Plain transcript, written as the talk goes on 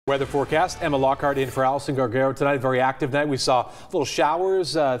Weather forecast, Emma Lockhart in for Allison Gargaro tonight. Very active night. We saw little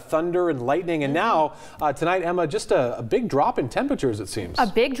showers, thunder and lightning. And now tonight, Emma, just a big drop in temperatures, it seems. A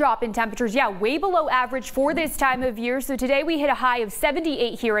big drop in temperatures. Yeah, way below average for this time of year. So today we hit a high of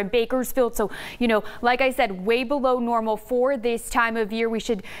 78 here in Bakersfield. So, you know, like I said, way below normal for this time of year. We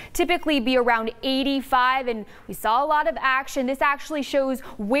should typically be around 85. And we saw a lot of action. This actually shows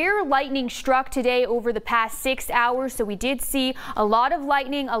where lightning struck today over the past 6 hours. So we did see a lot of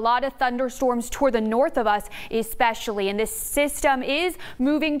lightning, a lot of thunderstorms toward the north of us especially, and this system is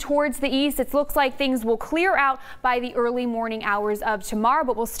moving towards the east. It looks like things will clear out by the early morning hours of tomorrow,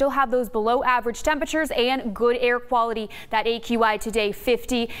 but we'll still have those below average temperatures and good air quality. That AQI today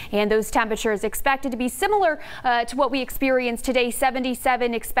 50, and those temperatures expected to be similar to what we experienced today.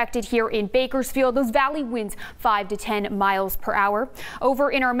 77 expected here in Bakersfield. Those valley winds 5 to 10 miles per hour.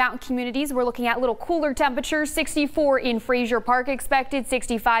 Over in our mountain communities, we're looking at a little cooler temperatures. 64 in Frazier Park expected,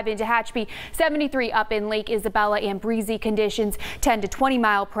 65 in Tehachapi, 73 up in Lake Isabella, and breezy conditions, 10 to 20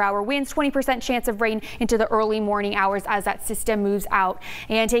 mile per hour winds, 20% chance of rain into the early morning hours as that system moves out.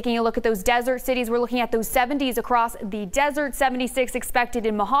 And taking a look at those desert cities, we're looking at those 70s across the desert. 76 expected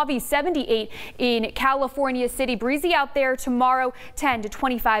in Mojave, 78 in California City. Breezy out there tomorrow, 10 to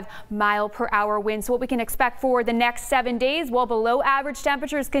 25 mile per hour winds. So what we can expect for the next 7 days, well, below average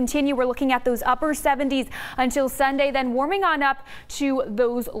temperatures continue. We're looking at those upper 70s until Sunday, then warming on up to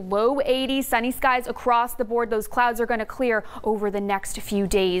those low 80s, sunny skies across the board. Those clouds are going to clear over the next few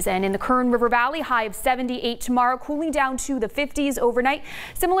days. And in the Kern River Valley, high of 78 tomorrow, cooling down to the 50s overnight.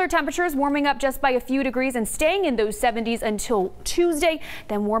 Similar temperatures warming up just by a few degrees and staying in those 70s until Tuesday,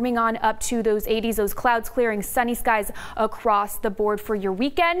 then warming on up to those 80s. Those clouds clearing, sunny skies across the board for your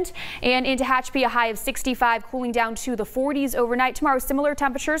weekend. And in Tehachapi, a high of 65, cooling down to the 40s overnight. Tomorrow, similar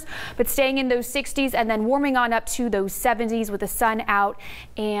temperatures, but staying in those 60s and then warming on up to those 70s with the sun out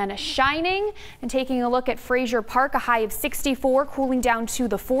and shining. And taking a look at Frazier Park, a high of 64, cooling down to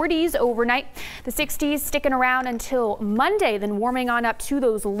the 40s overnight. The 60s sticking around until Monday, then warming on up to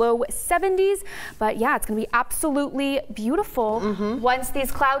those low 70s. But yeah, it's going to be absolutely beautiful once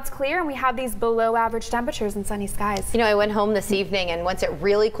these clouds clear and we have these below average temperatures and sunny skies. You know, I went home this evening, and once it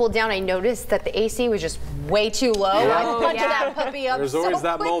really cooled down, I noticed that the AC was just way too low. Yeah. I punched that puppy up. There's always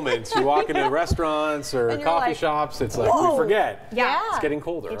that moment. You walk into restaurants or coffee shops, it's like, we forget. Yeah. It's getting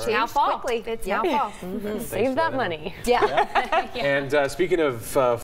colder. It's Right? now fall. It's now fall. Save that money. Yeah. And speaking of